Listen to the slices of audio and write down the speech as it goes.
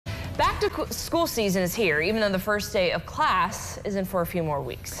Back to school season is here, even though the first day of class isn't for a few more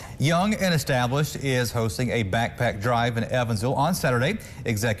weeks. Young and Established is hosting a backpack drive in Evansville on Saturday.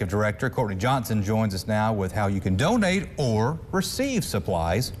 Executive Director Courtney Johnson joins us now with how you can donate or receive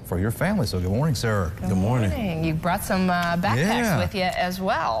supplies for your family. So good morning, sir. Good morning. You brought some backpacks with you as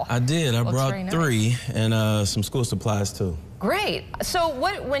well. I did. I brought 3 and some school supplies too. Great. So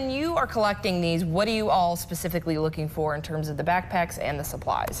when you are collecting these, what are you all specifically looking for in terms of the backpacks and the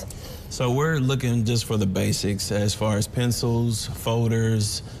supplies? So we're looking just for the basics as far as pencils,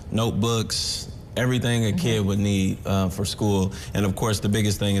 folders, notebooks, everything a kid would need for school. And of course, the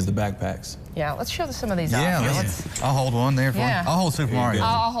biggest thing is the backpacks. Yeah, let's show some of these off. Yeah, I'll hold one there for you. I'll hold Super Mario.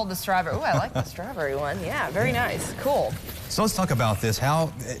 I'll hold the strawberry. Oh, I like the strawberry one. Yeah, very nice. Cool. So let's talk about this.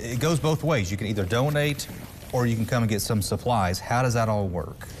 How it goes both ways. You can either donate or you can come and get some supplies. How does that all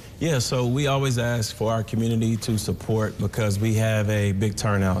work? Yeah, so we always ask for our community to support because we have a big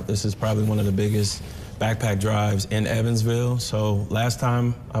turnout. This is probably one of the biggest backpack drives in Evansville. So last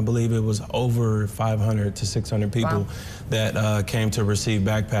time, I believe it was over 500 to 600 people that came to receive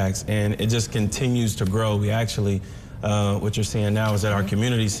backpacks, and it just continues to grow. We actually, what you're seeing now is at our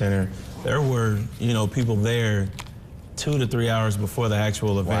community center. There were, people there 2 to 3 hours before the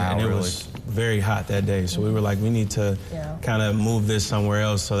actual event, and it was very hot that day. So we were like, we need to kind of move this somewhere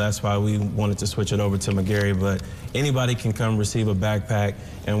else. So that's why we wanted to switch it over to McGary. But anybody can come receive a backpack,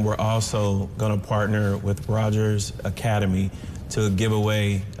 and we're also going to partner with Rogers Academy to give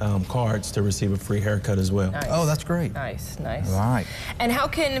away cards to receive a free haircut as well. Nice. Oh, that's great. Nice, nice. All right. And how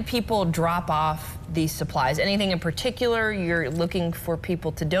can people drop off these supplies? Anything in particular you're looking for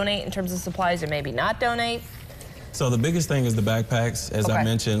people to donate in terms of supplies or maybe not donate? So the biggest thing is the backpacks. As I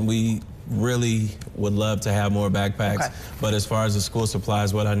mentioned, we really would love to have more backpacks. But as far as the school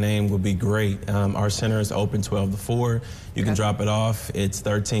supplies, what I named would be great. Our center is open 12 to 4. You can drop it off. It's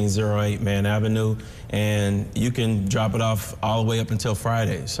 1308 Mann Avenue. And you can drop it off all the way up until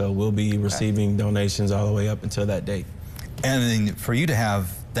Friday. So we'll be receiving donations all the way up until that date. And then for you to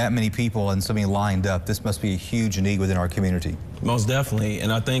have that many people and so many lined up, this must be a huge need within our community. Most definitely,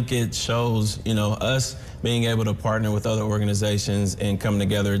 and I think it shows, us being able to partner with other organizations and come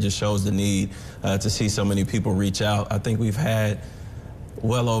together. It just shows the need to see so many people reach out. I think we've had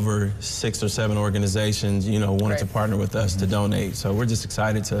well over 6 or 7 organizations, wanted to partner with us to donate. So we're just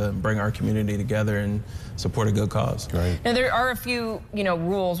excited to bring our community together and support a good cause. Great. Now there are a few,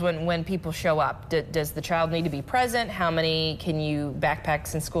 rules when people show up. Does the child need to be present? How many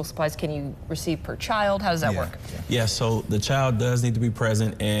backpacks and school supplies can you receive per child? How does that work? Yeah, so the child does need to be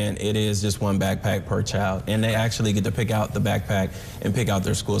present, and it is just 1 backpack per child. And they actually get to pick out the backpack and pick out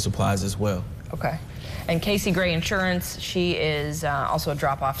their school supplies as well. Okay. And Casey Gray Insurance, she is also a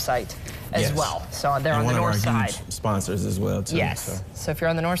drop-off site as well. So they're on the north side. One of our huge sponsors as well, too. Yes. So if you're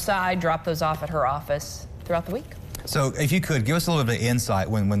on the north side, drop those off at her office throughout the week. So if you could, give us a little bit of insight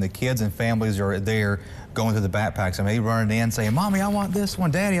when the kids and families are there going through the backpacks and maybe running in saying, Mommy, I want this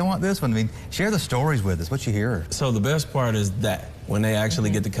one, Daddy, I want this one. I mean, share the stories with us, what you hear. So the best part is that when they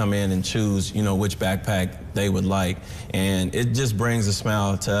actually get to come in and choose, which backpack they would like. And it just brings a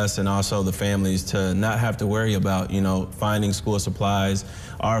smile to us and also the families to not have to worry about, finding school supplies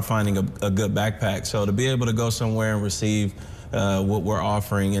or finding a good backpack. So to be able to go somewhere and receive what we're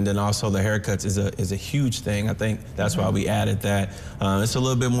offering, and then also the haircuts is a huge thing. I think that's why we added that. It's a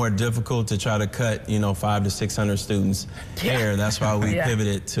little bit more difficult to try to cut 500 to 600 students' hair. That's why we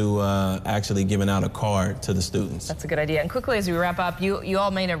pivoted to actually giving out a card to the students. That's a good idea. And quickly as we wrap up, you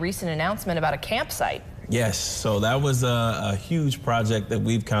all made a recent announcement about a campsite. Yes, so that was a huge project that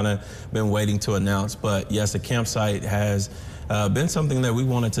we've kind of been waiting to announce. But yes, a campsite has been something that we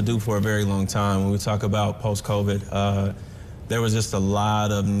wanted to do for a very long time. When we talk about post-COVID, there was just a lot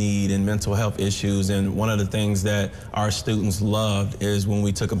of need in mental health issues, and one of the things that our students loved is when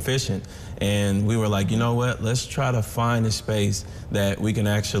we took them fishing. And we were like, you know what, let's try to find a space that we can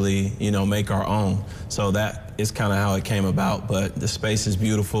actually, make our own. So that is kind of how it came about, but the space is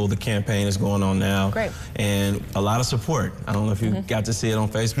beautiful. The campaign is going on now. Great. And a lot of support. I don't know if you got to see it on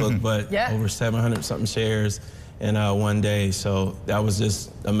Facebook, but over 700 something shares in 1 day. So that was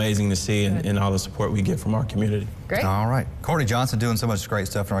just amazing to see, and all the support we get from our community. Great. All right. Courtney Johnson doing so much great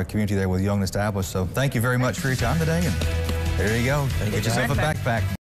stuff in our community there with Young and Established. So thank you very much for your time today. And there you go. Get yourself a backpack.